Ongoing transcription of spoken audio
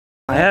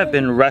I have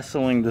been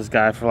wrestling this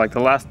guy for like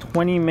the last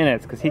 20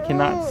 minutes because he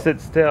cannot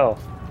sit still.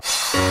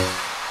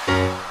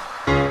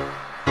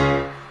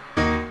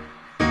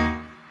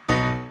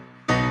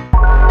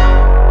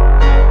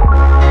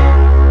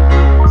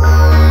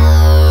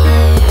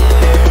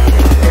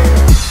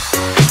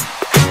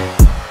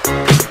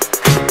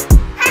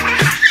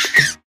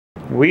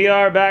 We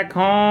are back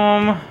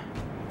home.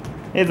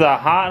 It's a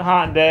hot,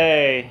 hot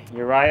day.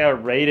 Uriah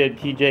raided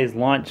PJ's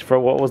lunch for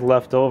what was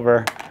left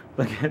over.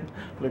 Look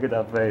at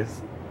that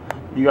face.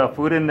 You got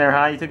food in there,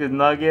 huh? You took his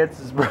nuggets,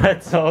 his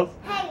pretzels.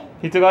 Hey.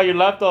 He took all your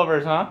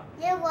leftovers, huh?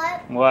 You know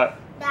what? What?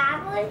 The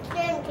apples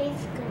didn't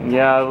taste good.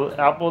 Yeah,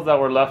 apples that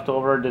were left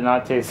over did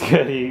not taste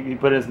good. He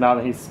put it in his mouth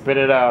and he spit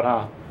it out,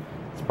 huh?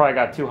 It's probably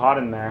got too hot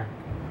in there.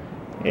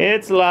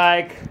 It's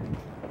like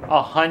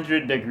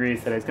 100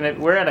 degrees today.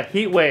 We're in a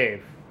heat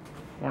wave.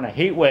 We're in a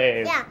heat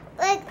wave. Yeah,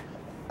 like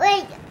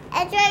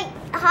it's like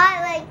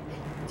hot, like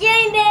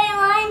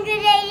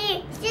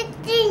 180,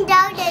 16 is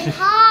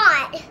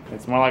hot.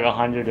 It's more like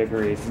 100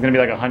 degrees. It's gonna be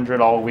like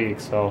 100 all week,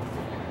 so.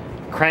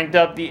 Cranked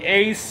up the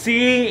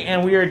AC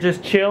and we are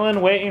just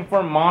chilling, waiting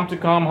for Mom to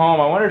come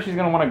home. I wonder if she's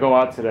gonna want to go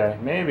out today.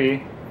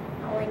 Maybe.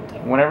 I want to.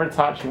 Whenever it's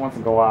hot, she wants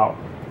to go out.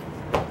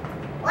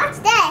 What's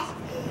this?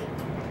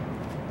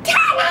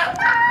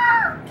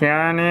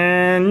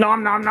 Cannon!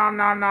 Nom nom nom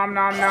nom nom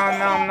nom nom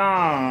nom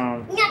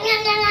nom!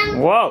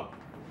 Whoa!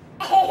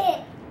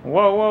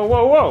 Whoa, whoa,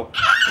 whoa, whoa!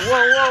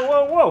 Whoa, whoa,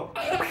 whoa, whoa!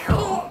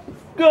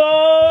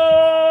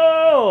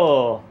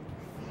 Go!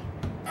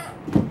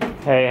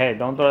 Hey, hey,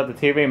 don't throw at the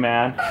TV,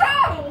 man.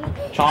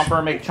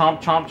 Chomper, make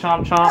chomp, chomp,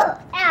 chomp, chomp.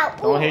 Ow,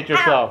 don't hit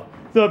yourself.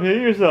 Stop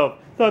hitting yourself.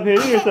 Stop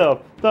hitting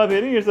yourself. Stop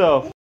hitting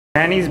yourself.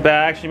 Annie's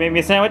back. She made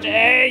me a sandwich.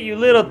 Hey, you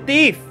little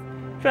thief!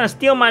 Trying to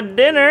steal my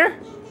dinner.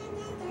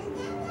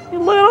 You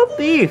little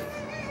thief.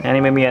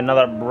 Annie made me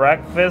another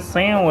breakfast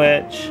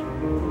sandwich.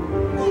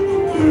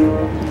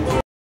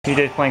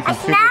 PJ's playing some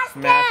Super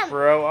Smash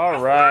Bro.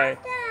 Alright.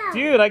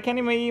 Dude, I can't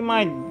even eat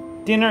my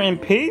dinner in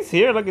peace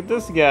here. Look at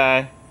this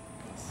guy.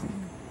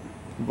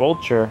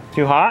 Vulture.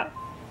 Too hot?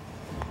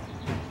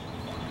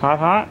 Hot,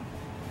 hot?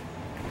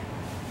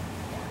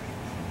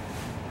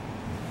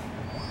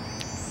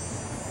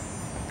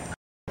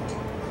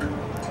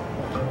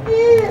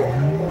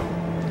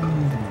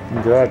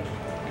 Good.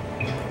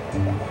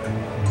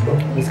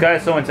 This guy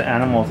is so into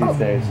animals these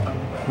days.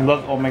 He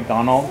loves Old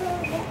MacDonald.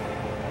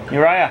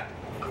 Uriah,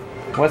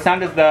 what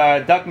sound does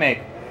the duck make?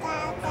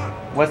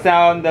 What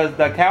sound does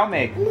the cow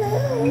make?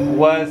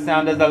 What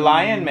sound does the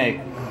lion make?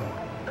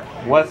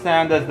 What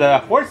sound does the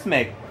horse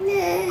make?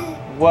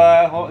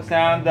 What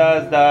sound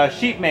does the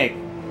sheep make?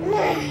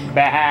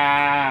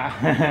 Bah!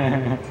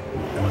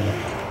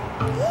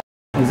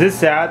 Is this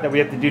sad that we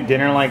have to do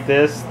dinner like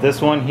this?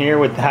 This one here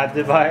with that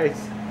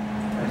device?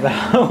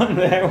 That one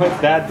there with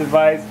that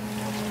device?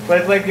 But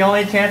it's like the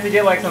only chance to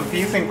get like some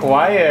peace and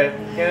quiet.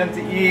 Get them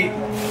to eat.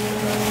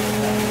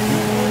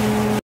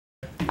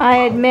 I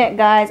admit,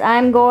 guys,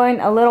 I'm going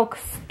a little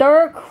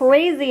stir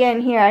crazy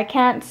in here. I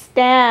can't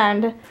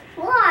stand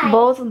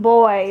both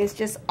boys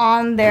just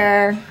on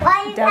their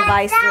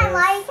devices.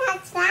 Why you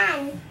can't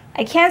stand?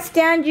 I can't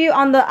stand you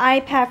on the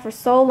iPad for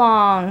so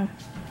long.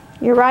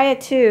 Uriah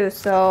too,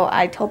 so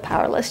I told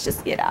Power, let's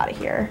just get out of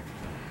here.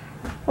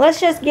 Let's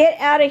just get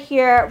out of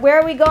here. Where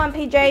are we going,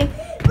 PJ?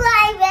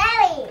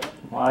 Library.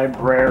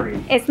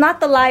 Library. It's not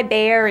the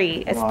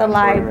library. It's the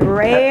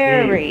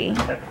library.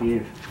 Pet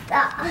peeve.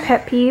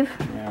 Pet peeve?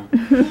 Yeah.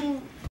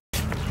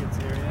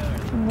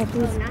 Look at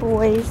these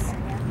boys.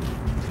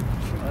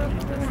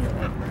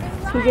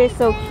 PJ's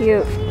so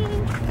cute.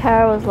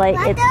 Tara was like,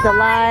 it's the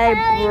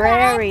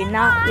library,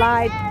 not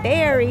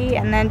library.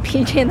 And then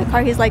PJ in the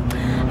car, he's like,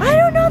 I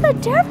don't know the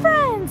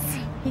difference.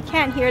 He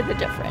can't hear the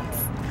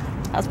difference.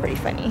 That was pretty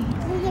funny.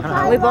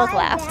 We both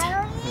laughed.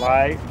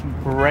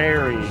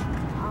 Library.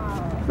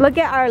 Look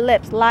at our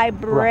lips.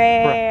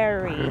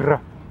 Library.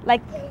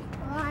 Like,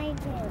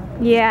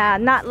 yeah,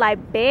 not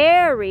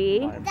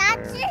library.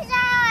 That's just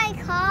how I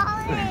call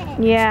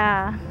it.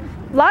 Yeah.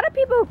 A lot of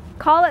people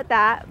call it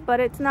that,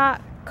 but it's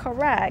not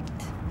correct.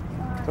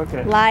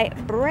 Okay.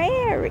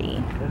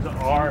 Library. There's an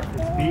R.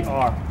 It's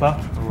B-R.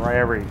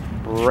 Library.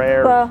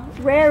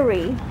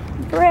 Library.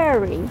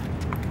 Library.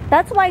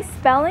 That's why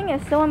spelling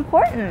is so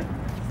important.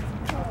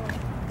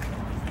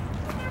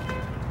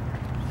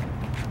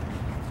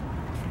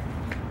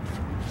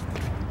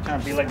 Trying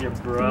to be like your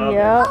brother.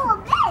 Yep.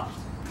 Oh, bitch.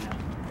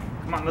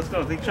 Come on, let's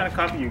go. He's trying to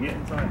copy you. Get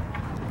inside.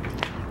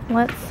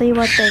 Let's see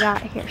what they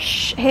got here.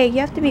 Shh. Hey, you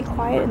have to be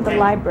quiet in the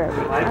library,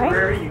 right?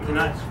 Library, you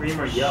cannot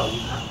scream or yell. You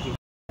have to.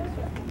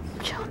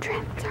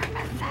 Children,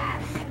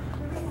 services.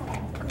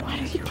 What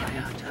are you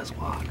doing? Just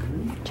walk.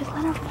 Just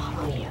let her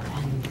follow you.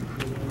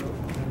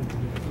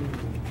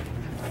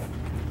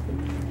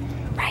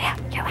 Uriah,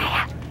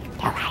 Uriah,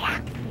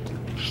 Uriah.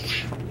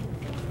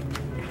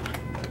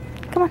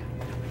 Come on.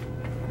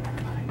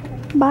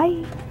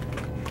 Bye.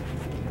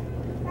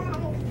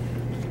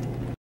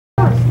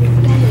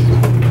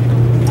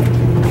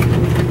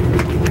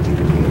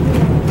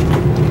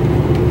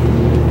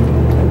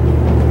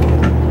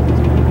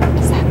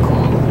 Is that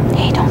cool?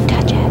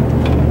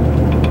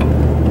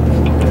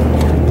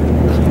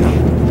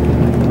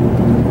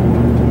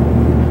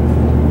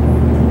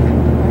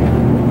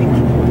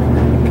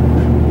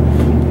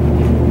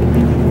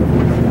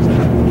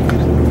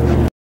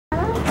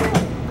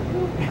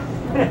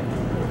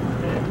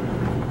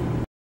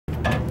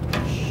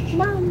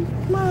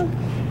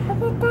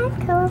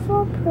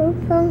 beautiful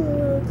purple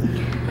moon.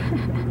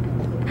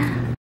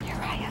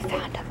 Uriah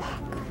found a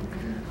book.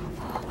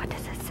 Oh, what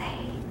does it say?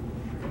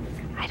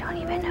 I don't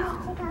even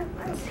know.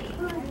 Let's see.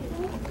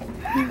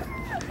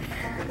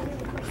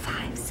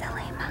 5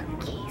 silly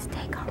monkeys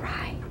take a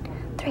ride.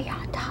 3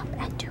 on top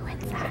and 2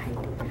 inside.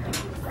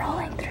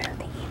 Rolling through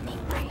the evening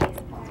breeze.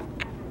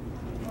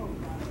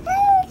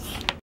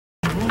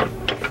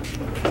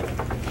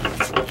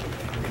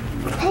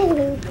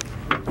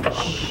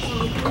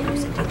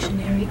 There's a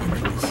dictionary and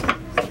this.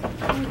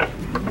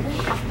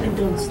 And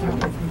don't start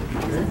with me.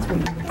 That's what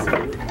you would say.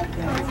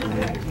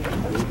 Yeah.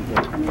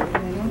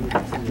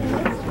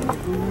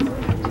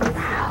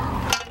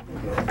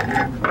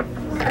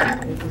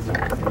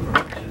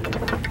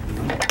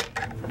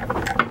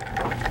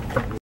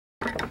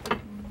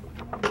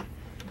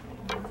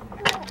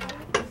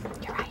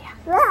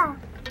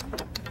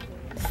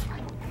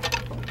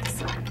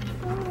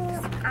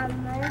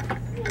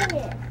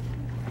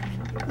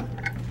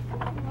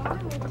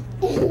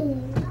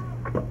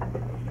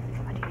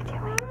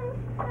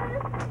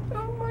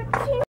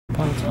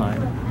 One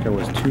time, there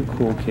was 2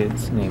 cool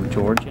kids named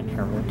George and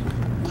Harold.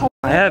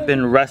 I have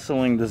been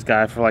wrestling this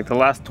guy for like the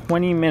last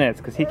 20 minutes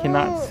because he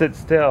cannot sit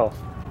still.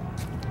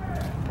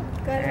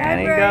 And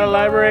he got a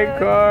library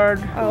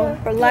card. Oh,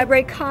 for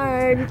library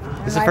card.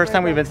 This is the first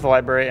time we've been to the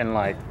library in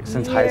like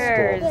since high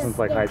school. Since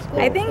like high school.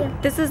 I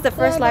think this is the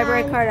first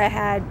library card I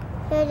had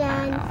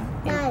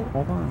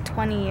Hold on.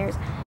 20 years.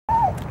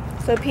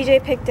 So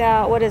PJ picked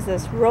out, what is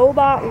this?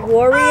 Robot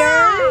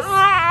Warriors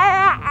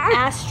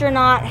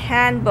Astronaut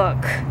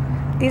Handbook.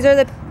 These are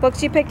the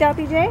books you picked out,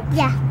 PJ?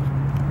 Yeah.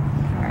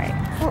 Alright.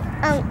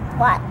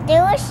 What? Did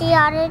you see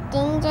all the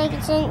things I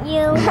sent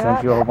you? He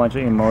sent you a whole bunch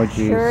of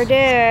emojis. Sure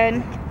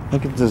did.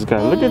 Look at this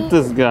guy. Look at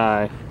this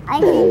guy. I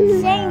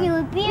can send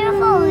you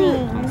beautiful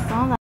things. I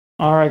saw that.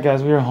 Alright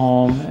guys, we're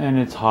home and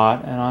it's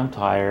hot and I'm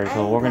tired,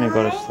 so we're gonna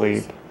go to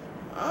sleep.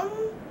 I'm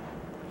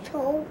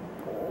so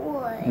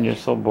bored. And you're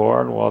so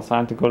bored? Well, it's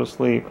time to go to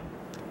sleep.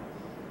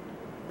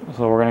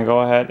 So we're gonna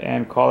go ahead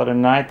and call it a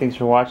night. Thanks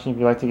for watching. If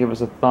you'd like to give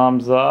us a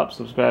thumbs up,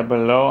 subscribe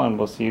below, and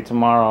we'll see you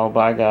tomorrow.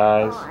 Bye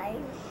guys. Bye.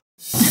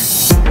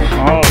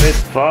 Oh,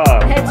 it's fun.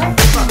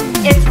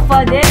 It's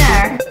for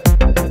dinner.